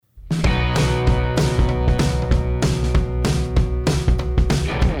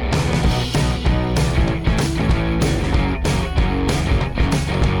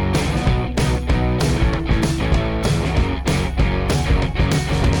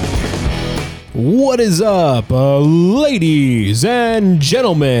What is up, ladies and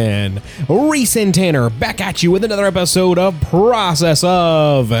gentlemen? Reese and Tanner back at you with another episode of Process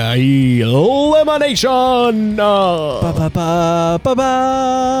of Elimination. No,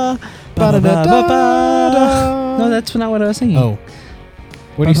 that's not what I was singing. Oh.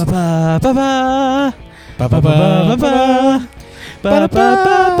 What are you saying?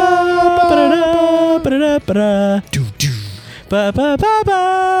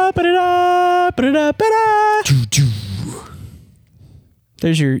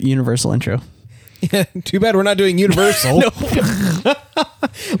 There's your Universal intro. Yeah, too bad we're not doing Universal.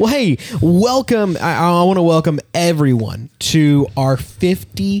 Well, hey, welcome. I want to welcome everyone to our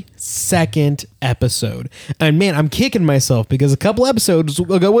 52nd episode. And man, I'm kicking myself because a couple episodes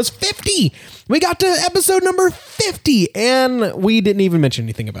ago was 50. We got to episode number 50 and we didn't even mention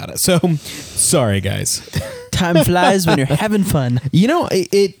anything about it. So sorry, guys. Time flies when you're having fun. You know,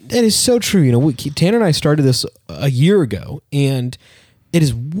 it is so true. You know, Tanner and I started this a year ago, and it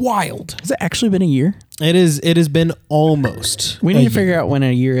is wild. Has it actually been a year? It has been almost. We need to figure out when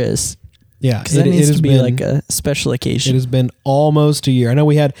a year is. Yeah, because that needs to be like a special occasion. It has been almost a year. I know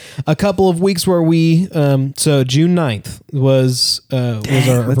we had a couple of weeks where we, so June 9th was our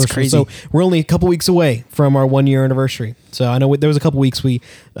anniversary. Crazy. So we're only a couple weeks away from our 1 year anniversary. So I know there was a couple weeks we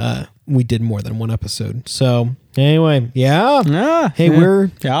did more than one episode. So anyway, we're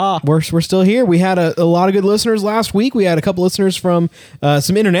still here. We had a lot of good listeners last week. We had a couple listeners from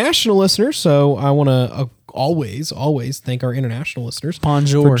some international listeners. So I want to always thank our international listeners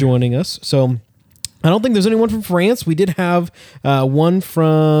for joining us. So I don't think there's anyone from France. We did have one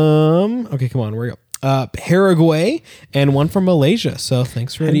from Paraguay and one from Malaysia. So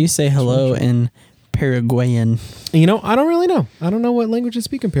thanks for. How do you say hello in Paraguayan? You know, I don't really know. I don't know what language they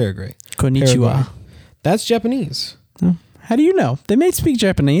speak in Paraguay. Konnichiwa. That's Japanese. How do you know? They may speak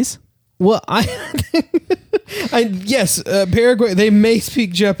Japanese. Well, Paraguay, they may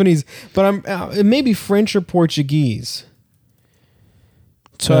speak Japanese, but it may be French or Portuguese.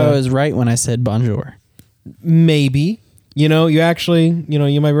 So I was right when I said bonjour. Maybe. You know, you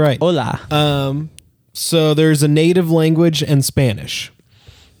might be right. Hola. So there's a native language and Spanish.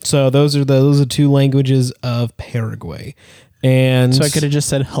 So those are the two languages of Paraguay. And so I could have just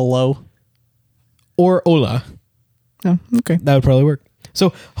said hello. Or hola. Oh, okay. That would probably work.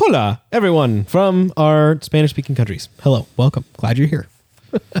 So, hola, everyone from our Spanish-speaking countries. Hello, welcome. Glad you're here.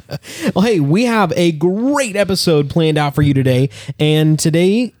 Well, hey, we have a great episode planned out for you today. And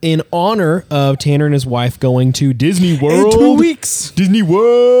today, in honor of Tanner and his wife going to Disney World. In 2 weeks. Disney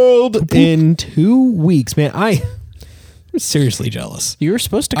World in 2 weeks. Man, I'm seriously jealous. You were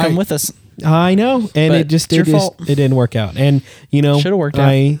supposed to come with us. I know. And it didn't work out. And, you know. Should have worked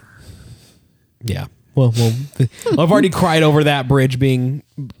out. Yeah. Well, I've already cried over that bridge being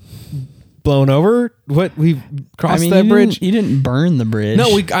blown over. What, we crossed that bridge? You didn't burn the bridge.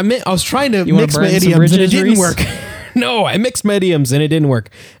 No, I was trying to mix my idioms and it didn't work. No, I mixed my idioms and it didn't work.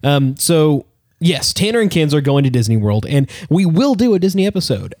 So yes, Tanner and Kins are going to Disney World, and we will do a Disney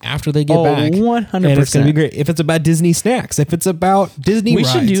episode after they get back. 100%. And it's going to be great. If it's about Disney snacks, if it's about Disney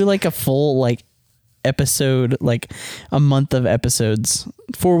rides. We should do like a full episode, like a month of episodes,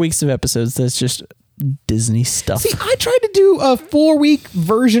 4 weeks of episodes. That's just Disney stuff. See, I tried to do a 4-week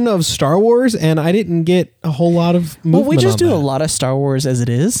version of Star Wars, and I didn't get a whole lot of movement. Well, we just do a lot of Star Wars as it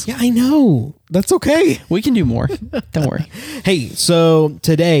is. Yeah, I know. That's okay. We can do more. Don't worry. Hey, so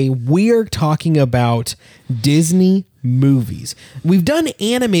today we are talking about Disney movies. We've done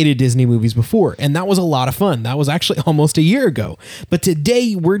animated Disney movies before, and that was a lot of fun. That was actually almost a year ago. But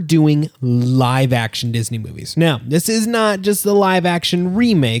today we're doing live action Disney movies. Now, this is not just the live action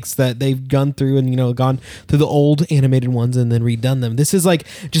remakes that they've gone through and, gone through the old animated ones and then redone them. This is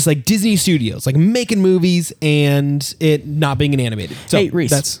just like Disney Studios, like making movies and it not being an animated. So hey,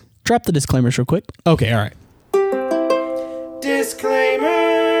 Reese, drop the disclaimers real quick. Okay, all right. Disclaimers.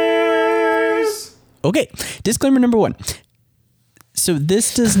 Okay, disclaimer number 1. So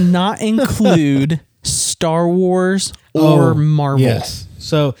this does not include Star Wars or Marvel. Yes.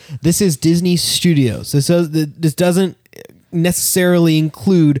 So this is Disney Studios. This doesn't necessarily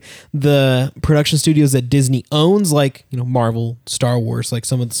include the production studios that Disney owns, like Marvel, Star Wars, like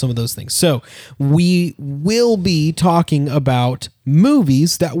some of those things. So we will be talking about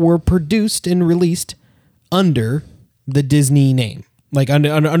movies that were produced and released under the Disney name. Like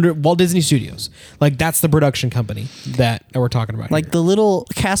under Walt Disney Studios. Like that's the production company that we're talking about. Like here. the little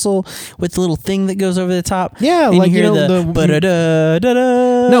castle with the little thing that goes over the top. Yeah, and like you hear the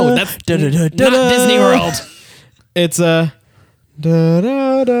no, that's not Disney World. It's a da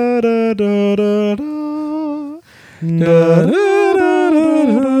da da da da da da da da da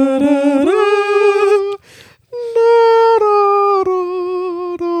da da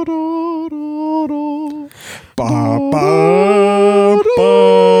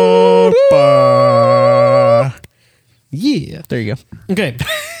There you go. Okay.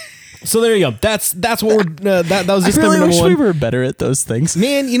 So there you go. That's what we're. That was I disclaimer really number wish one. we were better at those things.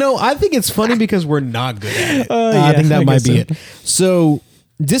 Man, I think it's funny because we're not good at it. I Yeah, think that I might guess be so. it. So,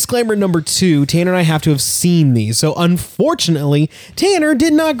 disclaimer number 2, Tanner and I have to have seen these. So, unfortunately, Tanner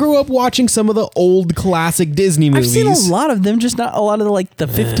did not grow up watching some of the old classic Disney movies. I've seen a lot of them, just not a lot of the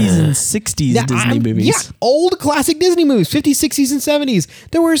 50s and 60s Disney movies. Yeah, old classic Disney movies, 50s, 60s, and 70s.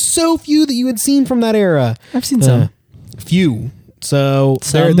 There were so few that you had seen from that era. I've seen some. Few. So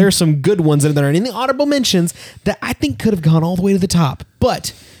there's some good ones that are in the honorable mentions that I think could have gone all the way to the top.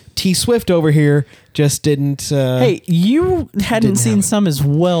 But T Swift over here just didn't. Hey, you hadn't seen some as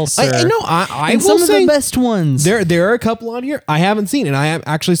well, sir. I know. I And will some say of the best ones. there are a couple on here I haven't seen, and I am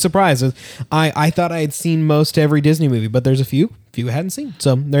actually surprised. I thought I had seen most every Disney movie, but there's a few I hadn't seen.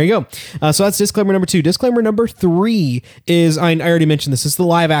 So there you go. So that's disclaimer number 2. Disclaimer number 3 is I already mentioned this. It's the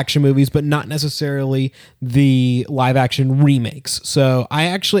live action movies, but not necessarily the live action remakes. So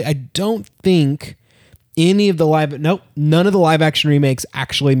I don't think any of the none of the live action remakes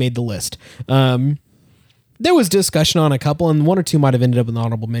actually made the list. There was discussion on a couple, and 1 or 2 might have ended up in the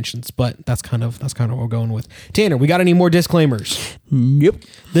honorable mentions, but that's kind of what we're going with. Tanner, we got any more disclaimers? Yep.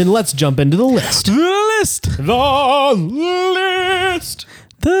 Then let's jump into the list. The list. The list.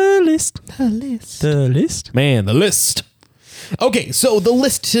 The list. The list. The list. Man, the list. Okay, so the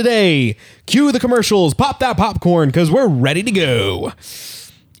list today. Cue the commercials. Pop that popcorn because we're ready to go.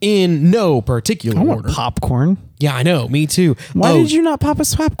 In no particular I want order. popcorn. Yeah, I know. Me too. Why did you not pop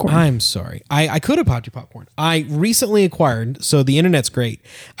us popcorn? I'm sorry. I could have popped you popcorn. I recently acquired, so the internet's great.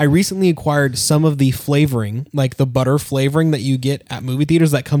 I recently acquired some of the flavoring, like the butter flavoring that you get at movie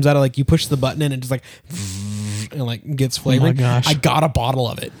theaters that comes out of you push the button and it just and gets flavoring. Oh my gosh. I got a bottle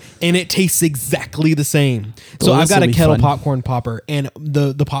of it and it tastes exactly the same. So I've got this'll a be kettle fun. popcorn popper, and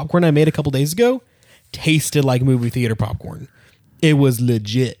the popcorn I made a couple days ago tasted like movie theater popcorn. It was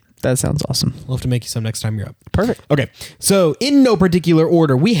legit. That sounds awesome. We'll have to make you some next time you're up. Perfect. Okay, so in no particular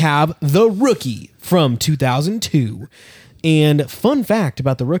order, we have The Rookie from 2002. And fun fact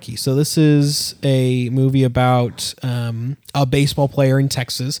about The Rookie. So this is a movie about a baseball player in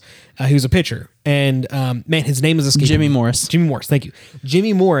Texas who's a pitcher. And man, his name is escaping Jimmy me. Morris. Jimmy Morris, thank you.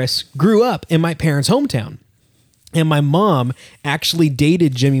 Jimmy Morris grew up in my parents' hometown. And my mom actually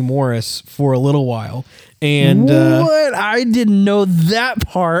dated Jimmy Morris for a little while. And what? I didn't know that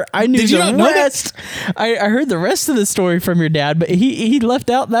part. I knew Did you the not know that? rest. I heard the rest of the story from your dad, but he left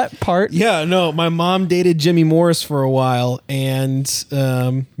out that part. yeah, no, my mom dated Jimmy Morris for a while, and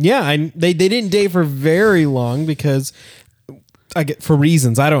they didn't date for very long because for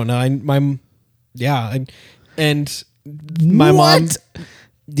reasons I don't know. My mom.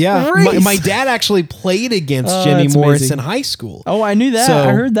 Yeah, Reese. my dad actually played against Oh, Jimmy that's Morris amazing. in high school. Oh, I knew that. So,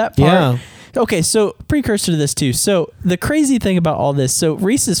 I heard that part. yeah. Okay, so precursor to this too. So the crazy thing about all this, so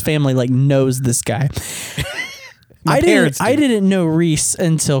Reese's family knows this guy. My parents do. I didn't know Reese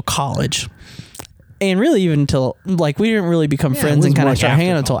until college. And really even until we didn't really become it friends was and kind more of start after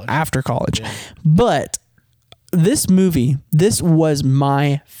hanging out until college. after college. But this movie, this was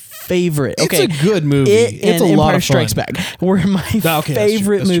my favorite. It's Okay, a good movie. It It's and a lot Empire of fun. Strikes Back were my Okay, that's true.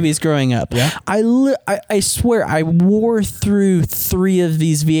 favorite That's true. movies growing up. Yeah. I swear I wore through 3 of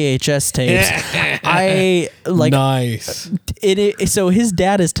these VHS tapes. I nice. So his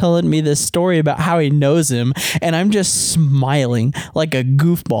dad is telling me this story about how he knows him, and I'm just smiling like a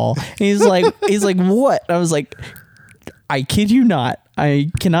goofball. And he's like, what? I was like, I kid you not.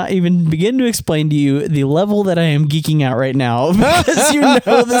 I cannot even begin to explain to you the level that I am geeking out right now because you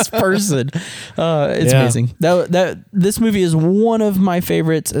know this person. It's amazing. This movie is one of my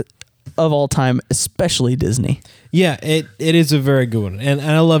favorites of all time, especially Disney. Yeah, it is a very good one, and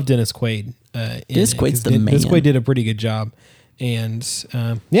I love Dennis Quaid. Dennis Quaid's the man. Dennis Quaid did a pretty good job, and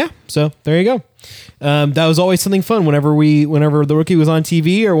so there you go. That was always something fun whenever The Rookie was on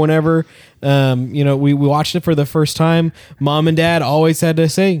TV or whenever we watched it for the first time. Mom and Dad always had to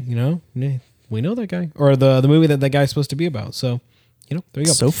say, we know that guy, or the movie that guy's supposed to be about. So. There you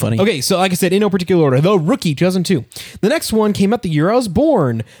go. So funny. Okay, so like I said, in no particular order, The Rookie, 2002. The next one came out the year I was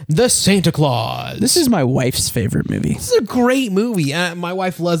born, The Santa Claus. This is my wife's favorite movie. This is a great movie. My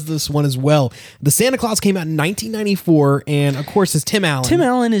wife loves this one as well. The Santa Claus came out in 1994, and of course, it's Tim Allen. Tim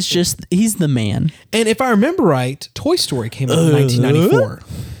Allen is he's the man. And if I remember right, Toy Story came out in 1994.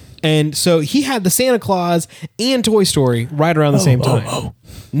 And so he had the Santa Claus and Toy Story right around the same time.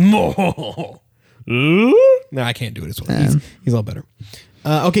 No, I can't do it as well. He's all better.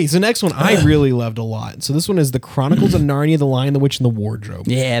 Okay, so next one I really loved a lot. So this one is The Chronicles of Narnia, The Lion, the Witch, and the Wardrobe.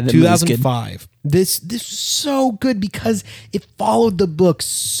 Yeah, that movie's good. 2005. This is so good because it followed the book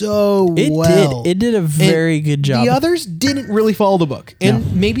so well. It did a very good job. The others didn't really follow the book,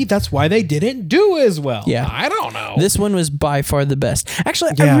 and maybe that's why they didn't do as well. Yeah, I don't know. This one was by far the best.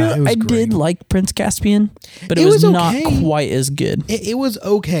 Actually, Yeah, I did like Prince Caspian, but it was not okay. quite as good. It was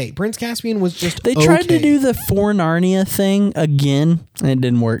okay. Prince Caspian was just They tried to do the For Narnia thing again, and it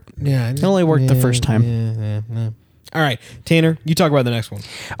didn't work. Yeah, it only worked the first time. Yeah. All right, Tanner, you talk about the next one.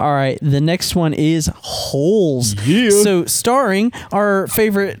 All right, the next one is Holes. Yeah. So, starring our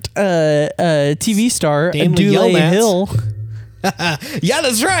favorite TV star, Stanley Dule Yelnats. Hill. Yeah,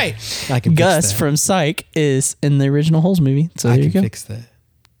 that's right. I can Gus fix that. from Psych is in the original Holes movie. So I there you can go. fix that.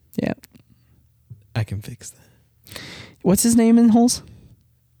 Yeah. I can fix that. What's his name in Holes?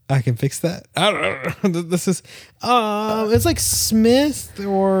 I can fix that. I don't know. This is it's like Smith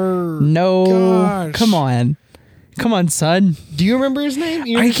or No. Gosh. Come on, son. Do you remember his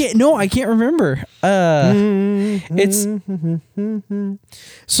name? I can't. No, I can't remember. It's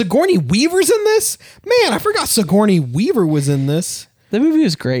Sigourney Weaver's in this? Man, I forgot Sigourney Weaver was in this. the movie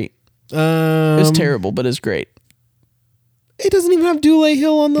was great. It was terrible, but it's great. It doesn't even have Dule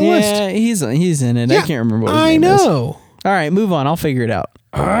Hill on the list. Yeah, he's in it. I can't remember what his I name is. know. All right, move on. I'll figure it out.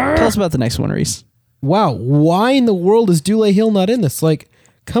 Tell us about the next one, Reese. Wow, why in the world is Dule Hill not in this? Like,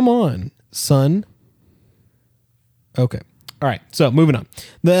 come on, son. Okay. All right, so moving on.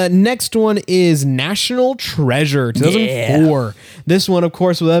 The next one is National Treasure, 2004. This one, of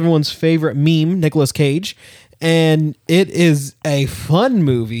course, with everyone's favorite meme, Nicolas Cage. And it is a fun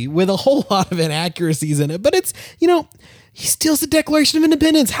movie with a whole lot of inaccuracies in it. But it's, he steals the Declaration of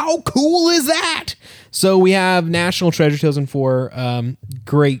Independence. How cool is that? So we have National Treasure 2004.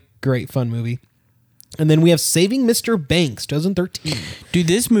 Great fun movie. And then we have Saving Mr. Banks 2013. Dude,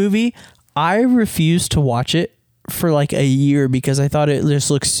 this movie, I refused to watch it for like a year because I thought it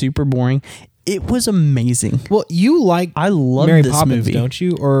just looked super boring. It was amazing. Well, I love Mary this Poppins, movie, don't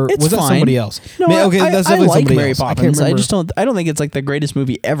you? Or It's was that fine. somebody else? No, Okay, I that's definitely like somebody Mary else. Poppins. I can't remember. I don't think it's like the greatest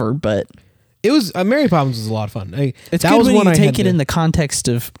movie ever, but It was Mary Poppins was a lot of fun. it's that good was when one you I take had it in the context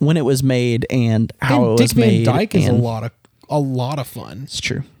of when it was made and how and it Dick was Van made. Dyke is a and- lot of fun. It's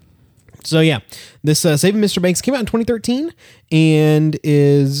true. So yeah, this Saving Mr. Banks came out in 2013 and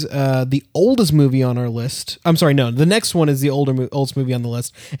is the oldest movie on our list. I'm sorry, no, the next one is the oldest movie on the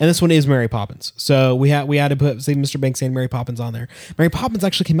list, and this one is Mary Poppins. So we had to put Saving Mr. Banks and Mary Poppins on there. Mary Poppins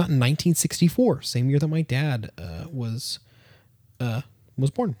actually came out in 1964, same year that my dad was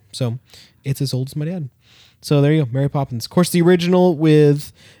born. So it's as old as my dad. So there you go, Mary Poppins. Of course, the original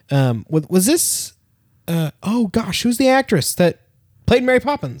with was this? Oh gosh, who's the actress that played Mary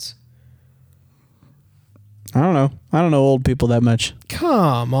Poppins? I don't know. I don't know old people that much.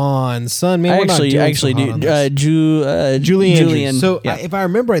 Come on, son. Man, I we're not doing actually so hot on do. this. Julie Andrews. So yeah. if I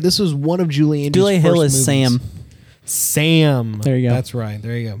remember right, this was one of Julie Andrews' Dule Hill first is movies. Sam. Sam. There you go. That's right.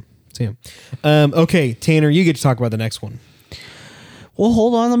 There you go. Sam. Okay, Tanner, you get to talk about the next one. Well,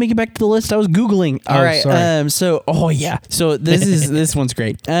 hold on. Let me get back to the list. I was Googling. All right. sorry. So this one's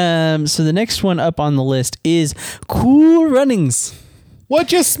great. So the next one up on the list is Cool Runnings.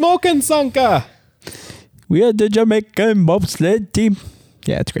 What you smoking, Sanka? We are the Jamaican bobsled team.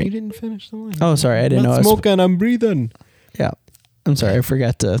 Yeah, it's You great. didn't finish the line. Oh, sorry. I didn't know. Not smoking, I'm breathing. Yeah. I'm sorry. I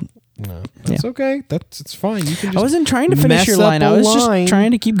forgot to. No, that's okay. It's fine. You can I just wasn't trying to finish mess your up line. a I was line. just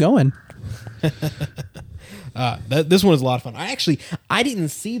trying to keep going. This one is a lot of fun. I didn't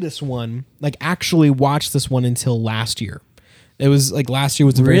see this one, actually watch this one until last year. It was last year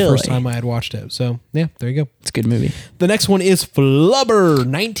was the very first Really? time I had watched it. So yeah, there you go. It's a good movie. The next one is Flubber,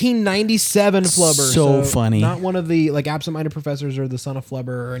 1997 Flubber. So funny. Not one of the absent-minded professors or the son of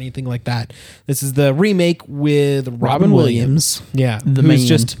Flubber or anything like that. This is the remake with Robin Williams. Yeah, The who's man.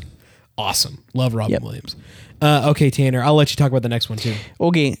 just awesome. Love Robin Yep. Williams. Okay, Tanner, I'll let you talk about the next one too.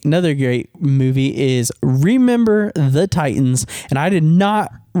 Okay, another great movie is Remember the Titans, and I did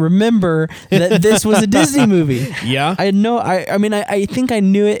not remember that this was a Disney movie. Yeah? I know. I think I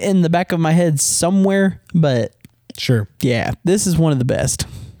knew it in the back of my head somewhere, but Sure. yeah, this is one of the best.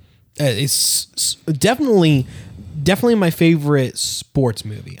 It's definitely my favorite sports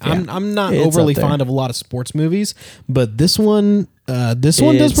movie. Yeah. I'm not It's overly up there. fond of a lot of sports movies, but this one does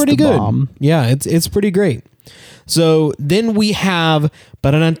It's pretty the good. bomb. Yeah, it's pretty great. So then we have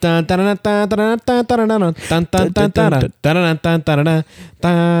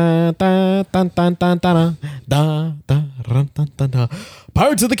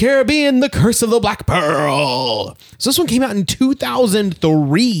Pirates of the Caribbean, The Curse of the Black Pearl. So this one came out in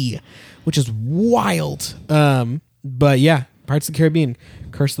 2003, which is wild. But yeah, Pirates of the Caribbean,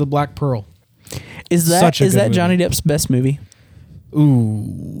 Curse of the Black Pearl. Is Such a that good movie. Johnny Depp's best movie?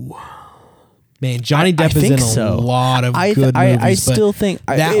 Ooh. Man, Johnny Depp is think in a so. lot of good movies. I still think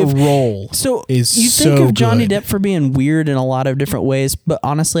that role so. is You so think of Johnny good. Depp for being weird in a lot of different ways, but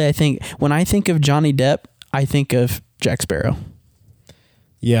honestly, I think when I think of Johnny Depp, I think of Jack Sparrow.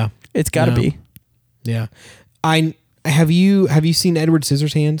 Yeah, It's got to be. yeah. Have you seen Edward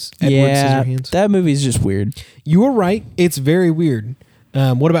Scissorhands? Yeah, Scissorhands. that movie's just weird. You were right. It's very weird.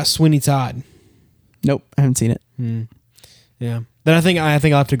 What about Sweeney Todd? Nope, I haven't seen it. Yeah. Then I think I'll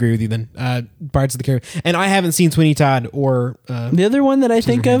have to agree with you then. Pirates of the Caribbean. And I haven't seen Sweeney Todd or The other one that I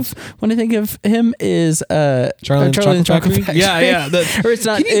think of when I think of him is Charlie and the Chocolate Factory? Yeah. Or it's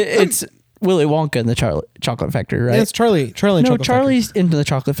not. It's Willy Wonka and the Chocolate Factory, right? That's Charlie and no, Chocolate Charlie's Factory. into the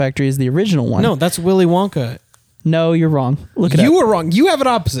Chocolate Factory is the original one. No, that's Willy Wonka. No, you're wrong. Look it up. You were wrong. You have it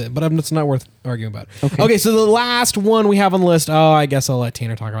opposite, but it's not worth arguing about. Okay. So the last one we have on the list. Oh, I guess I'll let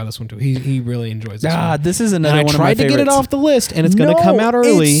Tanner talk about this one too. He really enjoys this one. This is And another I one of my tried to get it favorites. off the list, and it's going to come out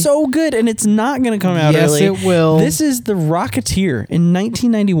early. It's so good, and it's not going to come out early. Yes, it will. This is The Rocketeer in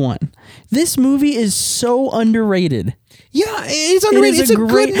 1991. This movie is so underrated. Yeah, it's underrated. It's a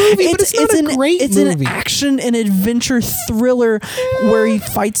good movie, but it's not a great It's movie. an action and adventure thriller where he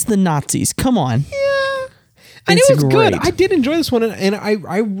fights the Nazis. Come on. Yeah. And it It's was good. great. I did enjoy this one, and I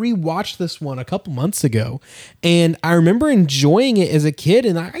rewatched this one a couple months ago, and I remember enjoying it as a kid,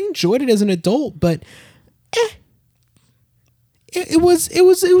 and I enjoyed it as an adult. But it was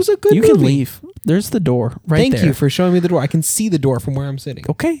a good. You movie. can leave. There's the door right Thank there. you for showing me the door. I can see the door from where I'm sitting.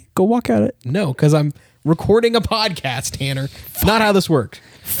 Okay, go walk out it. No, because I'm recording a podcast, Tanner. Not how this works.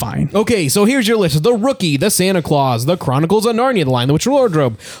 Fine. Okay, so here's your list. The Rookie, The Santa Claus, The Chronicles of Narnia, The Lion, the Witch, and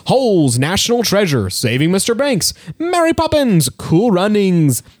Wardrobe, Holes, National Treasure, Saving Mr. Banks, Mary Poppins, Cool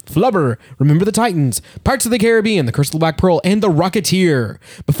Runnings, Flubber, Remember the Titans, Pirates of the Caribbean, The Curse of the Black Pearl, and The Rocketeer.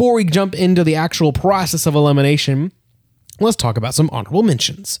 Before we jump into the actual process of elimination, let's talk about some honorable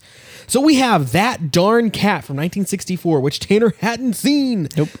mentions. So we have That Darn Cat from 1964, which Tanner hadn't seen.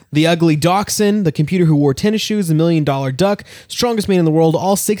 Nope. The Ugly Dachshund, The Computer Who Wore Tennis Shoes, The $1 Million Duck, Strongest Man in the World,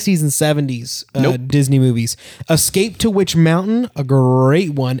 all 60s and 70s Disney movies. Escape to Witch Mountain, a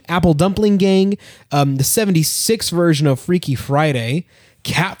great one. Apple Dumpling Gang, the 76 version of Freaky Friday.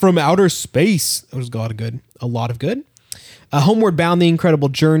 Cat from Outer Space, that was a lot of good. Homeward Bound, The Incredible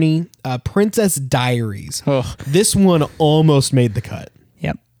Journey, Princess Diaries. Ugh. This one almost made the cut.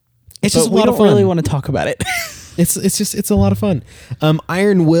 Yep. It's just But a lot of fun. We don't really want to talk about it. It's a lot of fun.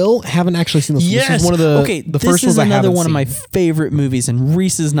 Iron Will, haven't actually seen this. Yes. This is one of the this first is ones I another haven't one of my seen. favorite movies, and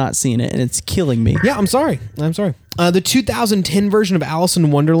Reese has not seen it, and it's killing me. Yeah, I'm sorry. The 2010 version of Alice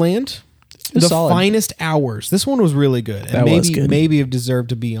in Wonderland, was The solid. Finest Hours. This one was really good. And That was good. maybe it deserved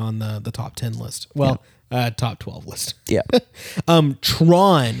to be on the top 10 list. Well, top 12 list. Yeah. Tron,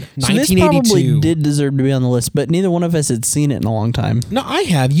 So this 1982. probably did deserve to be on the list, but neither one of us had seen it in a long time. No, I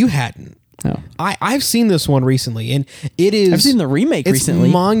have. You hadn't. No. I've seen this one recently, and it is. I've seen the remake it's recently.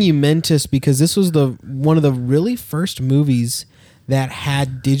 monumentous because this was one of the really first movies that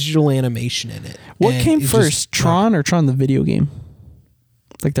had digital animation in it. What And came it's first, just- Tron or Tron the video game?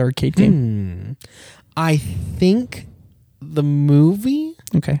 Like the arcade game? I think the movie.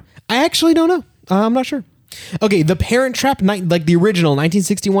 Okay. I actually don't know. I'm not sure. Okay, The Parent Trap, like the original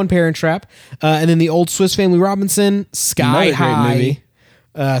 1961 Parent Trap, and then the old Swiss Family Robinson, Sky Another great High. movie.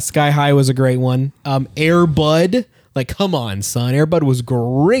 Sky High was a great one. Air Bud, like come on, son, Air Bud was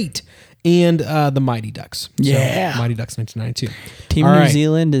great, and the Mighty Ducks. Yeah. Mighty Ducks 1992. Team All New right,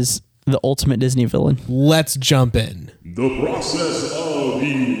 Zealand is the ultimate Disney villain. let's jump in. The process of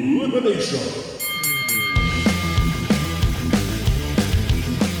elimination.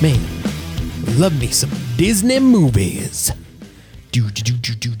 Man, love me some Disney movies. Do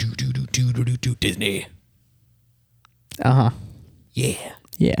Disney. Uh-huh. Yeah.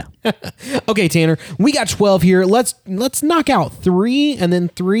 Yeah. Okay, Tanner, we got 12 here. Let's knock out 3 and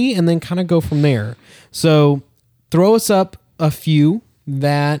then kind of go from there. So throw us up a few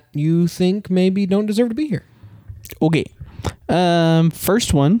that you think maybe don't deserve to be here. Okay.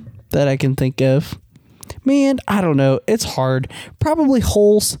 First one that I can think of. Man, I don't know. It's hard. Probably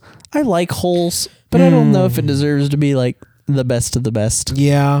Holes. I like Holes, but I don't know if it deserves to be like the best of the best.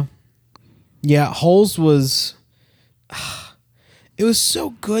 Yeah. Holes was. It was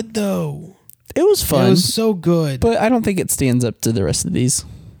so good though. It was fun. It was so good. but I don't think it stands up to the rest of these.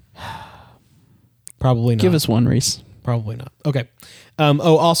 Probably not. Give us one, Reese. Probably not. Okay.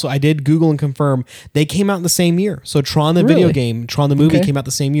 Also, I did Google and confirm they came out in the same year. So Tron the video Really? game, Tron the movie Okay. came out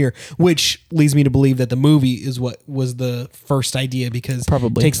the same year, which leads me to believe that the movie is what was the first idea because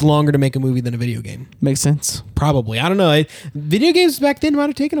Probably. it takes longer to make a movie than a video game. Makes sense. Probably. I don't know. Video games back then might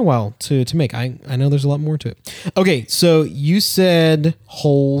have taken a while to make. I know there's a lot more to it. Okay, so you said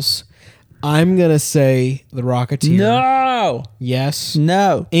Holes. I'm gonna say The Rocketeer. No. Yes.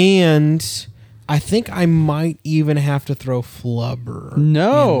 No. And I think I might even have to throw Flubber.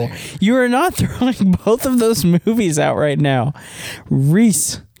 No. in there. You are not throwing both of those movies out right now.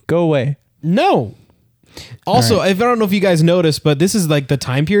 Reese, go away. No. Also, All right. I don't know if you guys noticed, but this is like the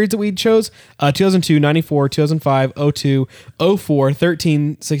time periods that we chose. 2002, 94, 2005, 02, 04,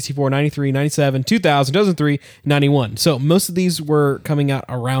 13, 64, 93, 97, 2000, 2003, 91. So most of these were coming out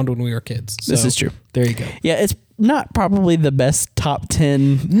around when we were kids. This So, is true. There you go. Yeah, it's not probably the best top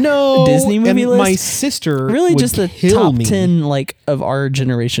 10 No. Disney movie and list. my sister Really would just the kill top me. 10 like of our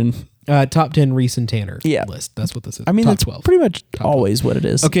generation. Top 10 Reese and Tanner Yeah. list. That's what this is. I mean, top that's 12. pretty much always what it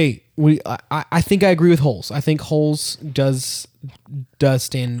is. Okay, I think I agree with Holes. I think Holes does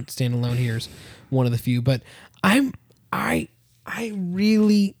stand alone here as one of the few, but I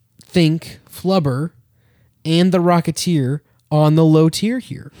really think Flubber and The Rocketeer on the low tier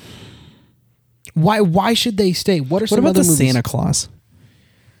here. Why should they stay? What are What some about other the movies? Santa Claus?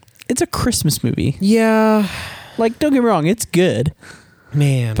 It's a Christmas movie. Yeah, Like, don't get me wrong, it's good,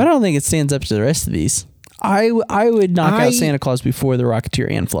 man. but I don't think it stands up to the rest of these. I would knock I- out Santa Claus before The Rocketeer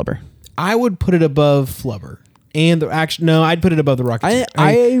and Flubber. I would put it above Flubber. And I'd put it above The Rocketeer.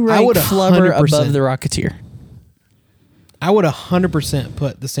 I rank would Flubber 100%. above The Rocketeer. I would 100%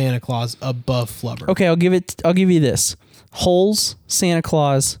 put the Santa Claus above Flubber. Okay, I'll give you this: Holes, Santa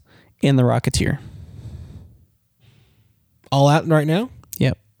Claus, and The Rocketeer. All out right now?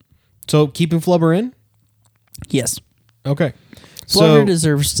 Yep. So keeping Flubber in? Yes. Okay. Flubber So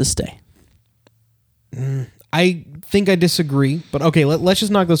deserves to stay. I think I disagree, but okay, let's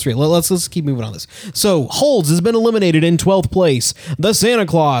just knock those three. Let's keep moving on this. So Holes has been eliminated in 12th place. The Santa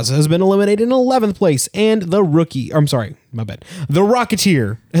Claus has been eliminated in 11th place. And The Rocketeer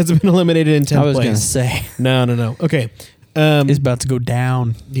has been eliminated in 10th I was place. going to say. No. Okay. It's about to go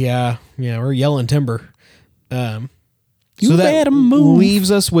down. Yeah, we're yelling timber. You So that better move. leaves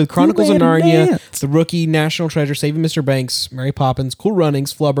us with Chronicles of better Narnia, dance. The Rookie, National Treasure, Saving Mr. Banks, Mary Poppins, Cool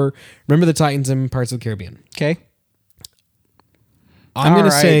Runnings, Flubber, Remember the Titans, and Pirates of the Caribbean. Okay. I'm going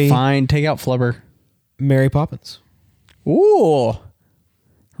to say fine. Take out Flubber. Mary Poppins. Ooh.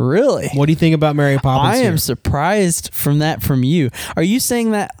 Really? What do you think about Mary Poppins? I am here? surprised from you. Are you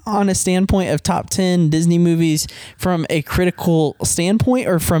saying that on a standpoint of top 10 Disney movies from a critical standpoint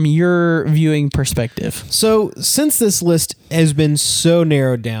or from your viewing perspective? So, since this list has been so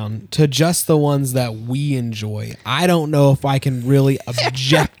narrowed down to just the ones that we enjoy, I don't know if I can really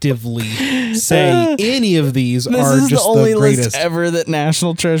objectively say any of these This are is just the only greatest. list ever that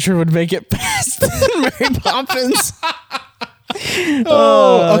National Treasure would make it past Mary Poppins.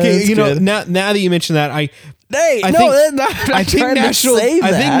 Oh, okay. that's You know, good. now that you mention that, I Hey, I no, think- that's not, I'm I think trying National to say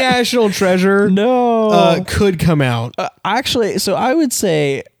that. I think National Treasure No. could come out. Actually, so I would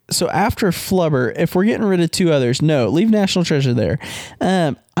say, so after Flubber, if we're getting rid of two others, no, leave National Treasure there.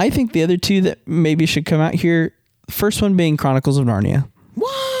 I think the other two that maybe should come out here, first one being Chronicles of Narnia.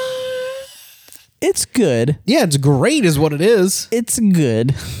 What? It's good. Yeah, it's great is what it is. It's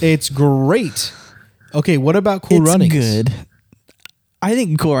good. It's great. Okay, what about Cool It's Runnings? good. I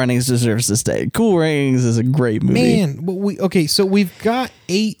think Cool Runnings deserves to stay. Cool Runnings is a great movie. Man, but so we've got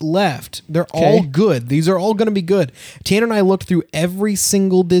 8 left. They're Okay. all good. These are all going to be good. Tanner and I looked through every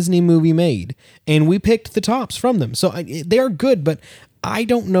single Disney movie made, and we picked the tops from them. So they are good, but I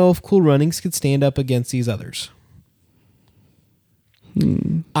don't know if Cool Runnings could stand up against these others.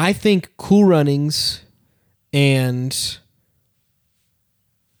 I think Cool Runnings and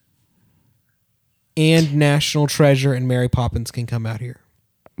National Treasure and Mary Poppins can come out here.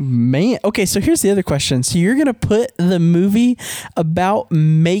 Man, okay, so here's the other question. So you're going to put the movie about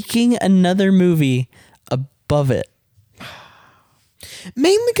making another movie above it.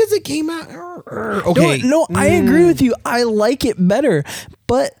 Mainly because it came out. Okay. No, I agree with you. I like it better,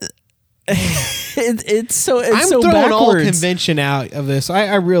 but it's so I'm so throwing all backwards. convention out of this.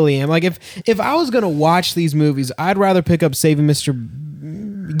 I really am. Like if I was gonna watch these movies, I'd rather pick up Saving Mr.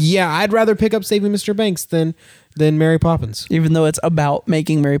 Banks than Mary Poppins. Even though it's about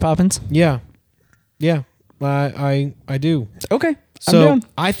making Mary Poppins. Yeah. I do. Okay, I'm So down.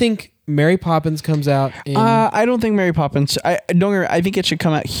 I think Mary Poppins comes out in. I don't think Mary Poppins. I think it should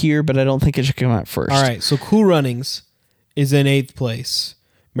come out here, but I don't think it should come out first. all right. So Cool Runnings is in 8th place.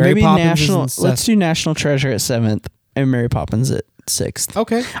 Mary Maybe Poppins National. is in Let's do National Treasure at 7th and Mary Poppins at 6th.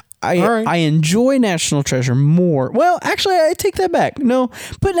 Okay. I All right. I enjoy National Treasure more. Well, actually, I take that back. No,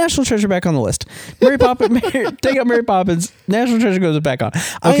 put National Treasure back on the list. Mary Poppins, take out Mary Poppins. National Treasure goes back on.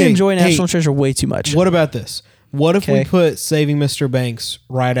 I Okay, enjoy hey, National Treasure way too much. What about this? What if we Okay. put Saving Mr. Banks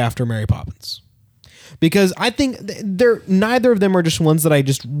right after Mary Poppins? because I think they're neither of them are just ones that I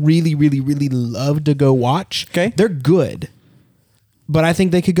just really, really, really love to go watch. Okay. They're good, but I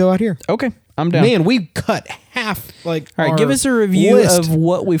think they could go out here. Okay, I'm down. Man, we cut half. Like, All right, our give us a review list. of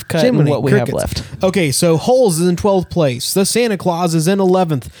what we've cut Jiminy and what we have crickets. left. Okay, so Holes is in 12th place. The Santa Claus is in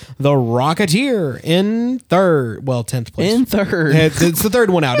 11th. The Rocketeer in 10th place. In third. It's the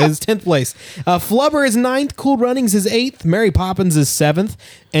third one out. It's 10th place. Flubber is 9th. Cool Runnings is 8th. Mary Poppins is 7th.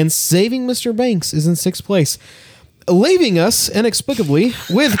 And Saving Mr. Banks is in 6th place. Leaving us inexplicably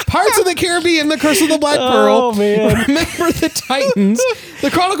with Parts of the Caribbean, The Curse of the Black Pearl, Oh, man. Remember the Titans, The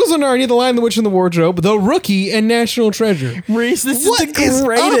Chronicles of Narnia, The Lion, the Witch, and the Wardrobe, The Rookie, and National Treasure. Reese, this What is the is up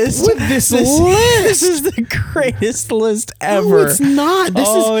greatest with this list? This is the greatest list ever. No, it's not.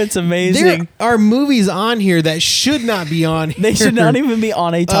 It's amazing. There are movies on here that should not be on here. They should not even be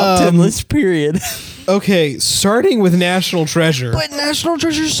on a top 10 list, period. Okay, starting with National Treasure. But National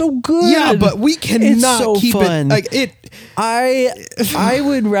Treasure is so good. Yeah, but we cannot so keep fun. it like it. I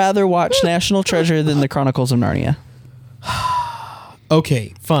would rather watch National Treasure than the Chronicles of Narnia.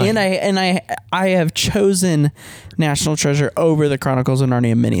 Okay, fine. And I have chosen National Treasure over the Chronicles of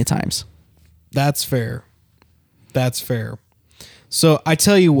Narnia many times. That's fair. That's fair. So I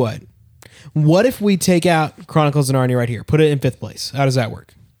tell you what. What if we take out Chronicles of Narnia right here? Put it in 5th place. How does that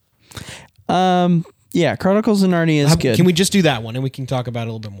work? Yeah, Chronicles of Narnia is good. Can we just do that one and we can talk about it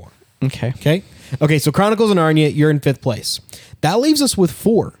a little bit more? Okay. Okay, so Chronicles of Narnia, you're in 5th place. That leaves us with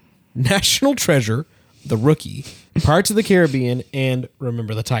 4. National Treasure, The Rookie, Parts of the Caribbean, and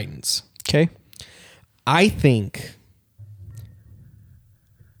Remember the Titans. Okay. I think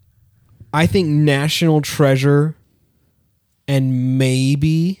National Treasure and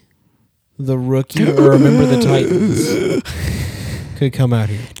maybe The Rookie or Remember the Titans could come out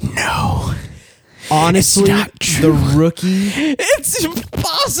here. No. Honestly, not The Rookie... It's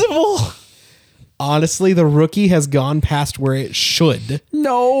impossible. Honestly, The Rookie has gone past where it should.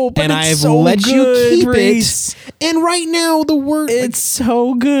 No, but And it's I've so let good, you keep Reese. it. And right now, the word... It's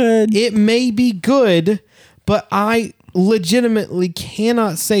so good. It may be good, but I legitimately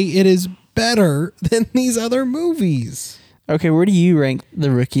cannot say it is better than these other movies. Okay, where do you rank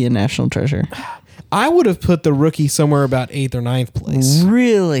The Rookie and National Treasure? I would have put The Rookie somewhere about 8th or 9th place.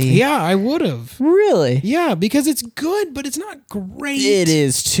 Really? Yeah, I would have. Really? Yeah, because it's good, but it's not great. It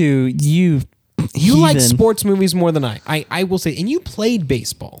is too. You like heathen. sports movies more than I will say. And you played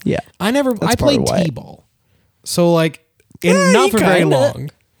baseball. Yeah. I That's played part of why. T-ball. So like, and Yeah, not you for very kinda- long.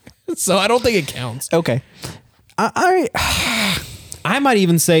 So I don't think it counts. Okay. I might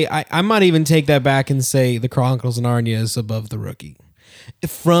even say I might even take that back and say The Chronicles of Narnia is above The Rookie.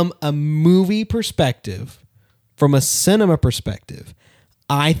 From a movie perspective, from a cinema perspective,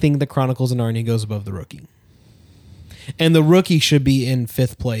 I think The Chronicles of Narnia goes above The Rookie. And The Rookie should be in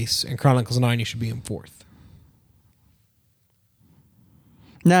 5th place, and Chronicles of Narnia should be in 4th.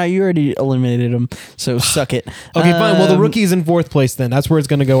 Now you already eliminated him, so suck it. Okay, fine. Well, The Rookie's in 4th place then. That's where it's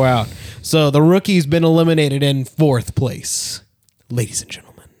going to go out. So The Rookie's been eliminated in 4th place. Ladies and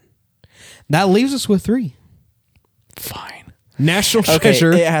gentlemen. That leaves us with 3. Fine. National Okay,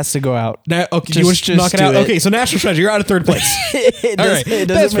 Treasure. it has to go out. Okay, you want to knock it do out? it. Okay, so National Treasure, you're out of 3rd place. It All doesn't, right, it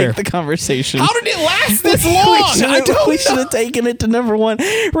that's doesn't make fair. the conversation. How did it last this long? We should have taken it to number 1.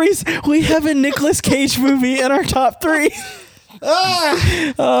 Reese, we have a Nicolas Cage movie in our top 3.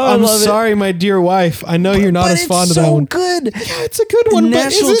 I'm sorry, my dear wife. I know you're not But as fond it's of that so one. good. Yeah, it's a good one,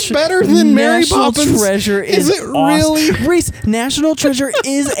 National but is it better than Mary National Poppins? Treasure is it really? awesome. Reese, National Treasure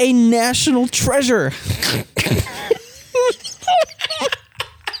is a national treasure.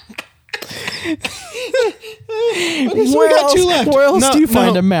 Okay, so we got 2 left. Where else No, do you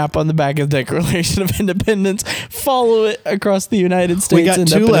find no. a map on the back of the Declaration of Independence? Follow it across the United States, got end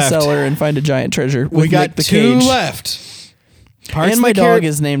 2 up in a left. cellar, and find a giant treasure. We with got Nick the 2 Cage. left. Parts And of my the dog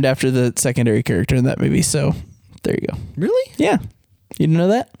is named after the secondary character in that movie. So there you go. Really? Yeah, you didn't know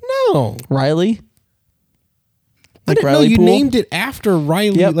that? No. Riley. I didn't know Riley you Poole? named it after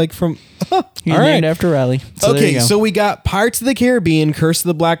Riley, Yep. like from... He's All right. named after Riley. So there you Okay, go. so we got Pirates of the Caribbean, Curse of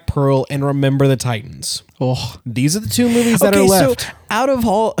the Black Pearl, and Remember the Titans. Oh. These are the 2 movies that are Okay, left. so out of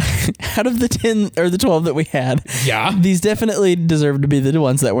the 10 or the 12 that we had, Yeah. these definitely deserve to be the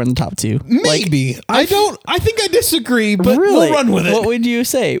ones that were in the top 2. Maybe. I think I disagree, but Really? we'll run with it. What would you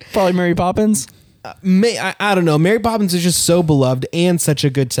say? Probably Mary Poppins? I don't know. Mary Poppins is just so beloved and such a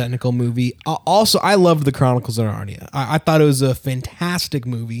good technical movie. Also, I loved The Chronicles of Narnia. I thought it was a fantastic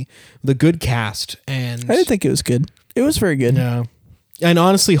movie, the good cast, and I didn't think it was good. It was very good. no. And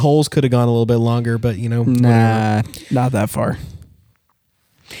honestly, Holes could have gone a little bit longer, but whatever. Nah, not that far.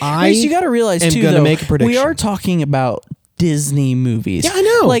 I Reese, you got to realize am too, gonna though, make a prediction. we are talking about Disney movies. Yeah, I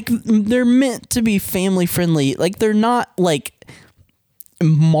know. Like they're meant to be family friendly. Like they're not like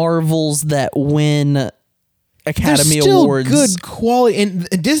Marvels that win Academy They're still Awards. good quality, and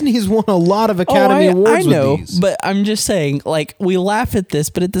Disney has won a lot of Academy Awards. I know, with these. but I'm just saying, like, we laugh at this,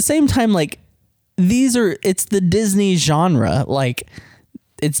 but at the same time, like, it's the Disney genre. Like,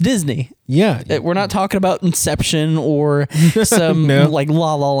 it's Disney. Yeah, We're not talking about Inception or some No. like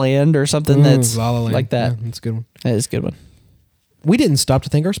La La Land or something that's La La Land. like that. Yeah, that's a good one. That is a good one. We didn't stop to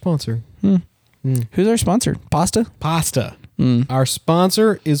thank our sponsor, Who's our sponsor? Pasta? Pasta. Our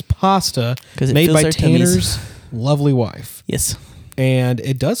sponsor is Pasta, 'Cause it made fills by our tummies. Tanner's lovely wife, Yes. and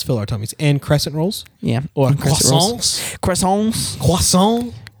it does fill our tummies. And crescent rolls, Yeah. or And crescent rolls. croissants. Croissants.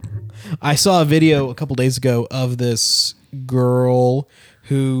 Croissant. I saw a video a couple days ago of this girl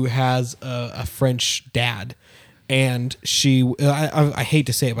who has a French dad, and I hate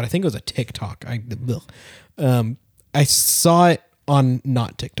to say it, but I think it was a TikTok. I saw it on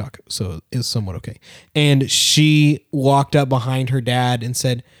not TikTok, so it's somewhat okay. And she walked up behind her dad and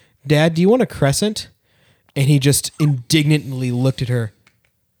said, "Dad, do you want a crescent?" And he just indignantly looked at her,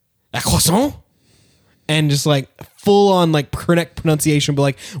 "A croissant?" And just like full on like correct pronunciation, but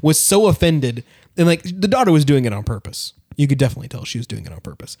like was so offended. And like the daughter was doing it on purpose. You could definitely tell she was doing it on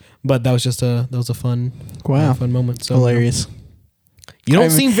purpose. But that was just a fun, fun moment. So Hilarious. You don't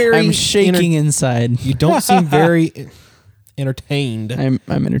seem very. I'm shaking inside. You don't seem very entertained. I'm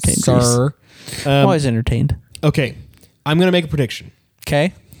entertained. Sir. I'm always entertained. Okay, I'm gonna make a prediction.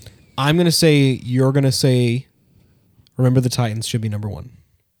 Okay. I'm gonna say you're gonna say, "Remember the Titans" should be number 1.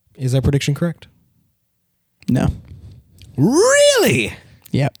 Is that prediction correct? No. Really?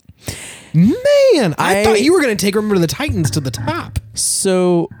 Yep. Man, I thought you were gonna take "Remember the Titans" to the top.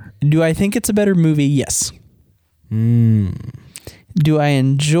 So, do I think it's a better movie? Yes. Do I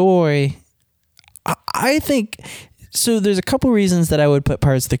enjoy? I think so. There's a couple reasons that I would put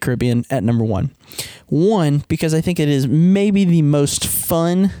Pirates of the Caribbean at number 1. One, because I think it is maybe the most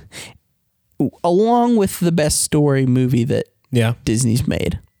fun, along with the best story movie that Disney's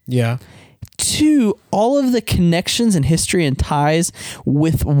made. Yeah. 2, all of the connections and history and ties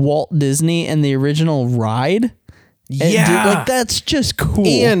with Walt Disney and the original ride. Yeah. Like that's just cool.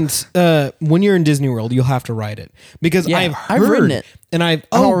 And when you're in Disney World, you'll have to ride it because I've ridden it, and I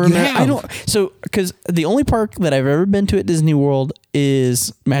don't remember. I don't. So because the only park that I've ever been to at Disney World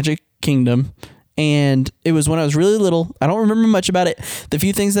is Magic Kingdom, and it was when I was really little. I don't remember much about it. The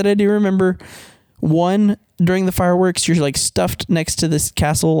few things that I do remember: 1, during the fireworks, you're like stuffed next to this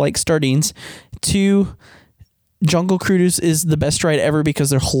castle like sardines. 2, Jungle Cruise is the best ride ever because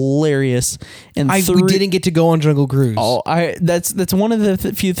they're hilarious. And we didn't get to go on Jungle Cruise. Oh, that's one of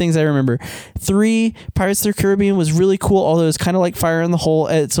the few things I remember. 3, Pirates of the Caribbean was really cool, although it's kind of like Fire in the Hole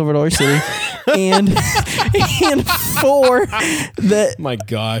at Silver Dollar City. and 4, that My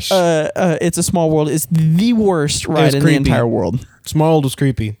gosh, It's a Small World is the worst ride in the entire world. Small World was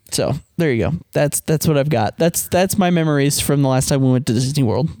creepy. So there you go. That's what I've got. That's my memories from the last time we went to Disney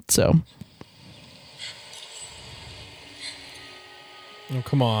World. So. Oh,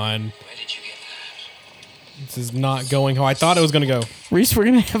 come on. Where did you get that? This is not going how I thought it was going to go. Reese, we're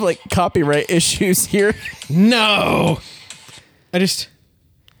going to have like copyright issues here. No. I just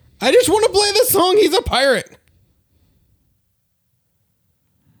want to play the song. He's a pirate.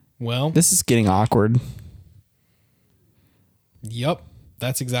 Well, This is getting awkward. Yep.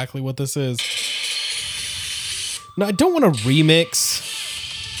 That's exactly what this is. No, I don't want to remix.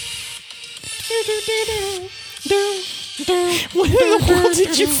 What in the world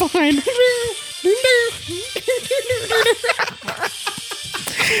did you find?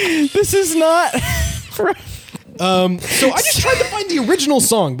 This is not. So I just tried to find the original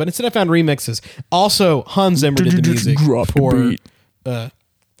song, but instead I found remixes. Also, Hans Zimmer did the music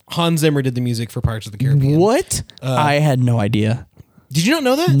Hans Zimmer did the music for Pirates of the Caribbean. What? I had no idea. Did you not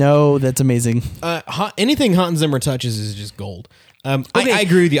know that? No, that's amazing. Anything Hans Zimmer touches is just gold. I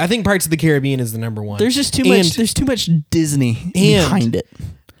agree with you. I think Pirates of the Caribbean is the number 1. There's just too much. There's too much Disney behind it.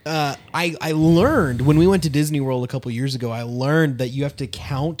 I learned when we went to Disney World a couple years ago. I learned that you have to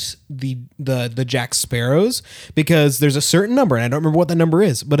count the Jack Sparrows because there's a certain number, and I don't remember what that number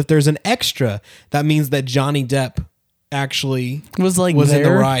is. But if there's an extra, that means that Johnny Depp actually was in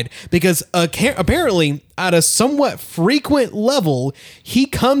the ride because apparently at a somewhat frequent level, he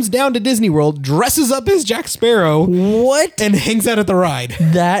comes down to Disney World, dresses up as Jack Sparrow, What? and hangs out at the ride.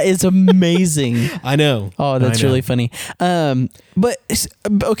 That is amazing. I know. Oh, that's I know. really funny. But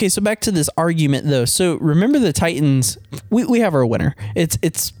okay, so back to this argument though. So remember the Titans? We have our winner. It's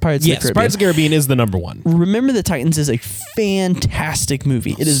Pirates of the Caribbean. Pirates of the Caribbean is the number one. Remember the Titans is a fantastic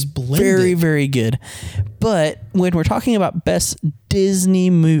movie. It is Splendid. very, very good. But when we're talking about best Disney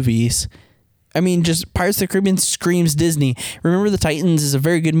movies, I mean, just Pirates of the Caribbean screams Disney. Remember the Titans is a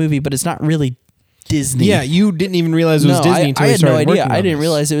very good movie, but it's not really Disney. Yeah, you didn't even realize it was Disney until I you had no started idea. working on I didn't this.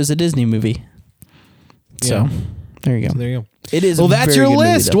 realize it was a Disney movie. So Yeah. there you go. So there you go. It is. Well, a that's very your good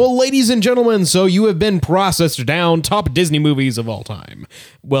movie, list. though. Well, ladies and gentlemen, so you have been processed down top Disney movies of all time.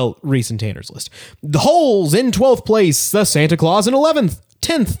 Well, Reese and Tanner's list. The Holes in 12th place, The Santa Claus in 11th.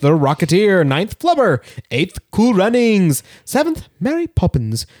 10th, The Rocketeer. 9th, Flubber. 8th, Cool Runnings. 7th, Mary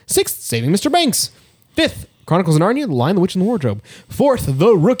Poppins. 6th, Saving Mr. Banks. 5th, Chronicles of Narnia, The Lion, the Witch, and the Wardrobe. 4th,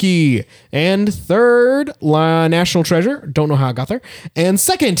 The Rookie. And 3rd, National Treasure. Don't know how I got there. And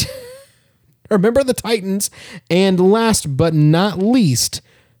 2nd, Remember the Titans. And last but not least,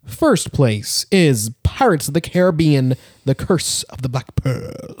 first place is Pirates of the Caribbean, The Curse of the Black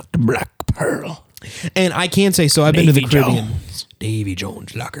Pearl. The Black Pearl. And I can say, so I've been to the Davy Caribbean. Davy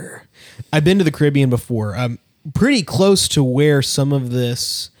Jones Locker. I've been to the Caribbean before. Pretty close to where some of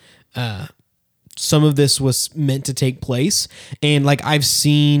this was meant to take place. And like I've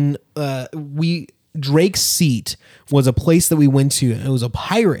seen, Drake's Seat was a place that we went to. It was a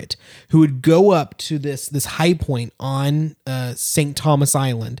pirate who would go up to this high point on St. Thomas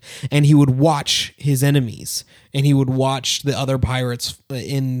Island, and he would watch his enemies, and he would watch the other pirates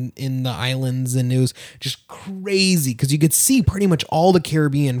in the islands, and it was just crazy because you could see pretty much all the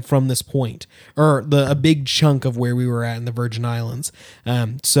Caribbean from this point, or a big chunk of where we were at in the Virgin Islands.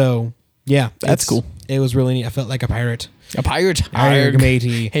 So yeah, That's cool. It was really neat. I felt like a pirate. A pirate. Arg,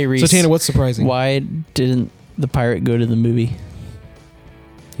 matey. Hey, Reese. So Tanner, what's surprising? Why didn't the pirate go to the movie?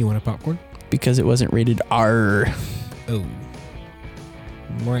 You want a popcorn? Because it wasn't rated R. Oh.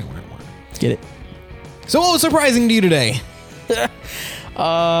 Right. Get it? So what was surprising to you today?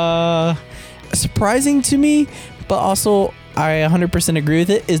 Surprising to me, but also I 100% agree with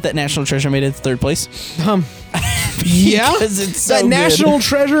it, is that National Treasure made it to third place. Yeah, Because it's so that good. National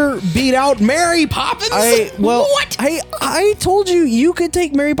Treasure beat out Mary Poppins. What? I told you could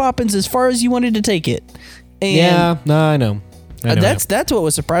take Mary Poppins as far as you wanted to take it. And Yeah, no, I know. that's what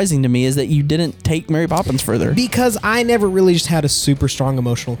was surprising to me, is that you didn't take Mary Poppins further. Because I never really just had a super strong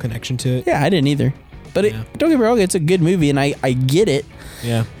emotional connection to it. Yeah, I didn't either. But Yeah. don't get me wrong, it's a good movie, and I get it.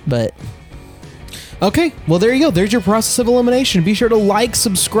 Yeah. But Okay, well, there you go. There's your process of elimination. Be sure to like,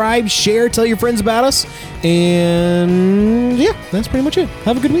 subscribe, share, tell your friends about us. And yeah, that's pretty much it.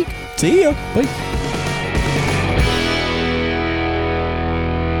 Have a good week. see ya. Bye.